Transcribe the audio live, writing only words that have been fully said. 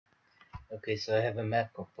Okay, so I have a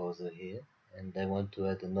map composer here, and I want to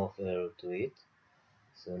add a north arrow to it.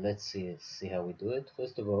 So let's see how we do it.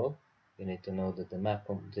 First of all, you need to know that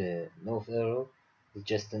the north arrow is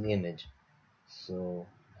just an image. So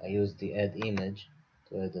I use the add image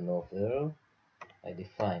to add the north arrow. I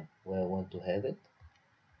define where I want to have it.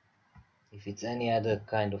 If it's any other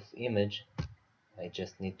kind of image, I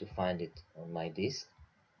just need to find it on my disk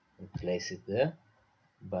and place it there.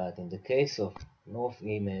 But in the case of north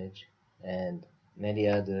image and many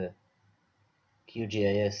other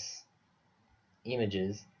QGIS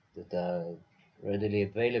images that are readily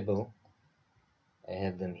available, I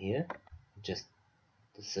have them here. Just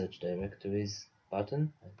the search directories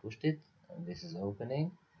button, I pushed it, and this is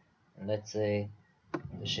opening. And let's say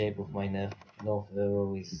the shape of my north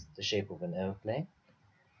arrow is the shape of an airplane.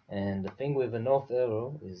 And the thing with a north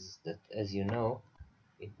arrow is that, as you know,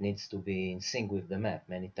 it needs to be in sync with the map.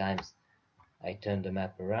 Many times I turn the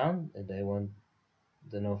map around and I want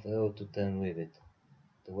the north arrow to turn with it.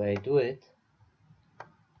 The way I do it,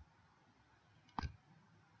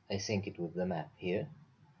 I sync it with the map here.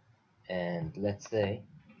 And let's say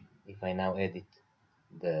if I now edit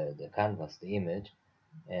the canvas, the image,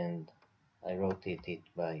 and I rotate it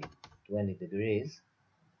by 20 degrees,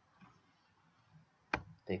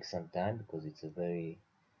 takes some time because it's a very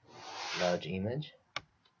large image.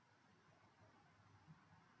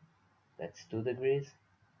 That's 2 degrees,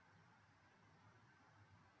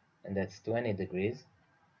 and that's 20 degrees.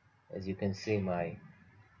 As you can see, my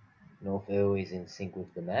north arrow is in sync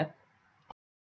with the map.